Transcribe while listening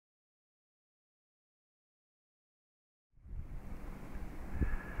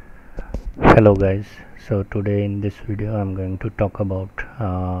Hello guys, so today in this video I'm going to talk about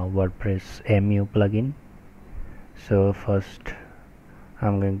WordPress MU plugin. So first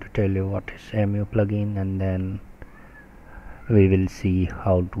I'm going to tell you what is MU plugin, and then we will see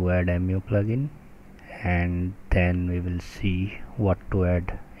how to add MU plugin, and then we will see what to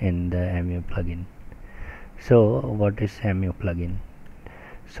add in the MU plugin. So what is MU plugin?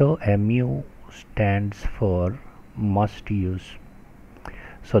 So MU stands for must use.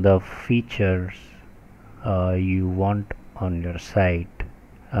 So the features you want on your site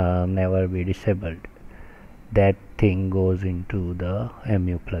never be disabled. That thing goes into the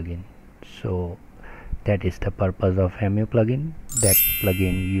MU plugin. So that is the purpose of MU plugin. That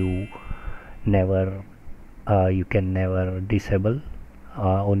plugin you can never disable.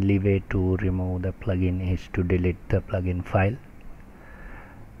 Only way to remove the plugin is to delete the plugin file.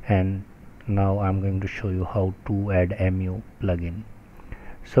 And now I'm going to show you how to add MU plugin.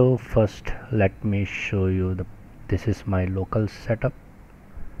 So first let me show you this is my local setup,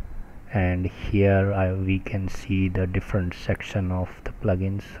 and here we can see the different section of the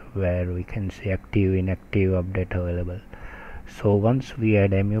plugins where we can see active, inactive, update, available. So once we add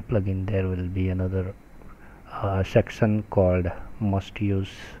MU plugin, there will be another section called must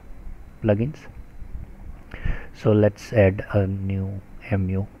use plugins. So let's add a new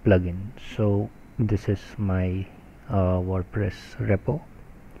MU plugin. So this is my WordPress repo,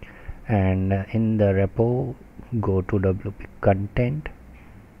 and in the repo go to WP content,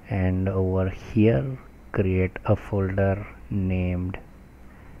 and over here create a folder named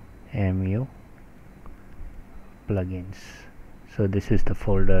MU plugins. So this is the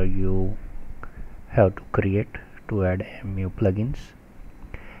folder you have to create to add MU plugins,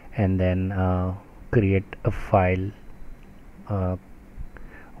 and then create a file,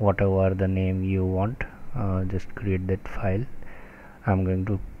 whatever the name you want, just create that file. I'm going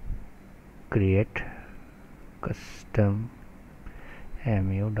to create custom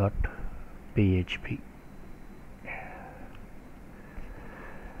mu.php,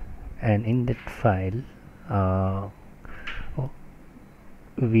 and in that file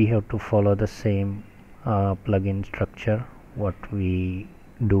we have to follow the same plugin structure what we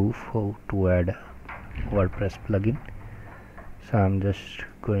do to add WordPress plugin. So I'm just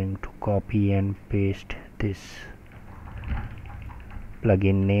going to copy and paste this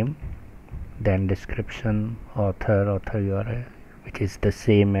plugin name, then description, author URL, which is the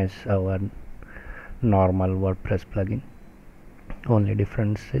same as our normal WordPress plugin. Only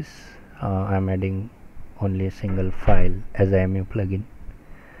difference is I'm adding only a single file as a MU plugin.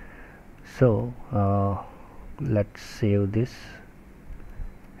 So let's save this,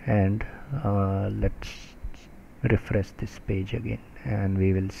 and let's refresh this page again, and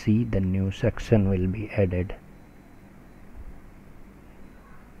we will see the new section will be added.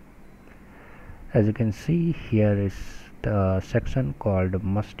 As you can see, here is the section called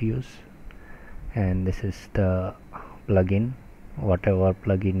must use, and this is the plugin. Whatever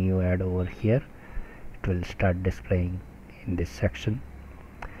plugin you add over here, it will start displaying in this section.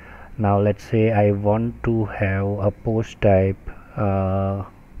 Now let's say I want to have a post type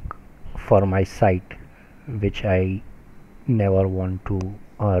for my site, which I never want to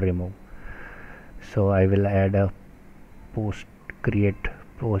remove. So I will add a create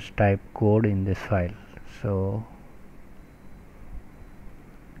post type code in this file. So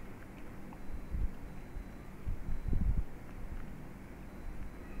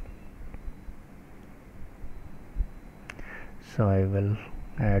I will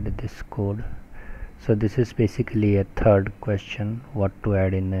add this code. So this is basically a third question, what to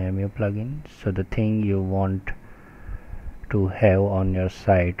add in the MU plugin. So the thing you want to have on your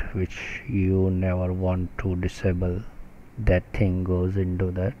site which you never want to disable, that thing goes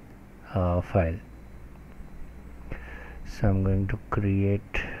into that file. So I'm going to create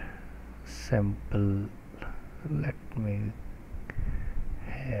sample. Let me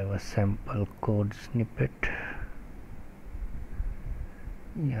have a sample code snippet.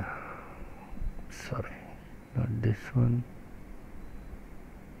 Yeah, sorry, not this one.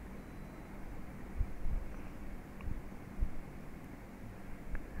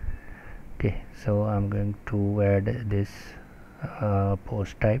 Okay, so I'm going to add this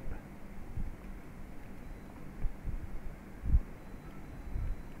post type.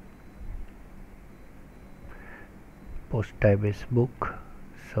 Post type is book.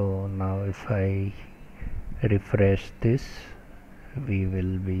 So now if I refresh this, we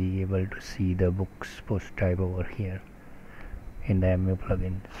will be able to see the books post type over here in the MU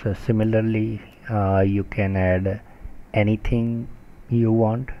plugin. So similarly you can add anything you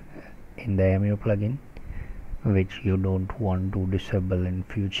want in the MU plugin which you don't want to disable in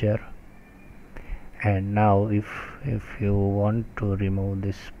future. And now if you want to remove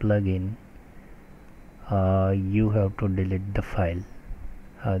this plugin, you have to delete the file.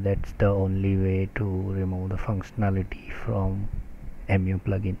 That's the only way to remove the functionality from MU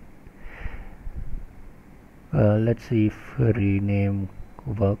plugin. Let's see if rename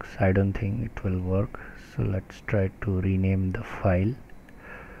works. I don't think it will work, so let's try to rename the file.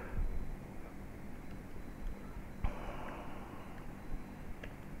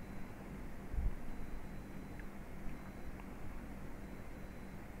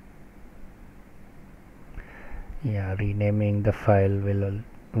 Yeah, renaming the file will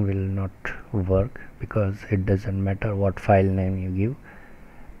not work, because it doesn't matter what file name you give,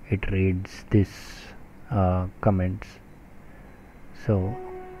 it reads this comments. So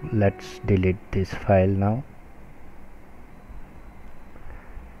let's delete this file now,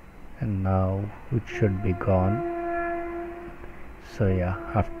 and now it should be gone. So yeah,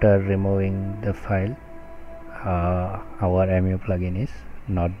 after removing the file, our MU plugin is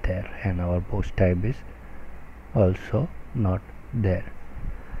not there, and our post type is also not there.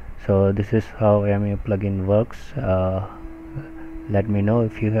 So this is how MU plugin works. Let me know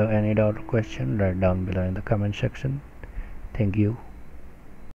if you have any doubt or question. Write down below in the comment section. Thank you.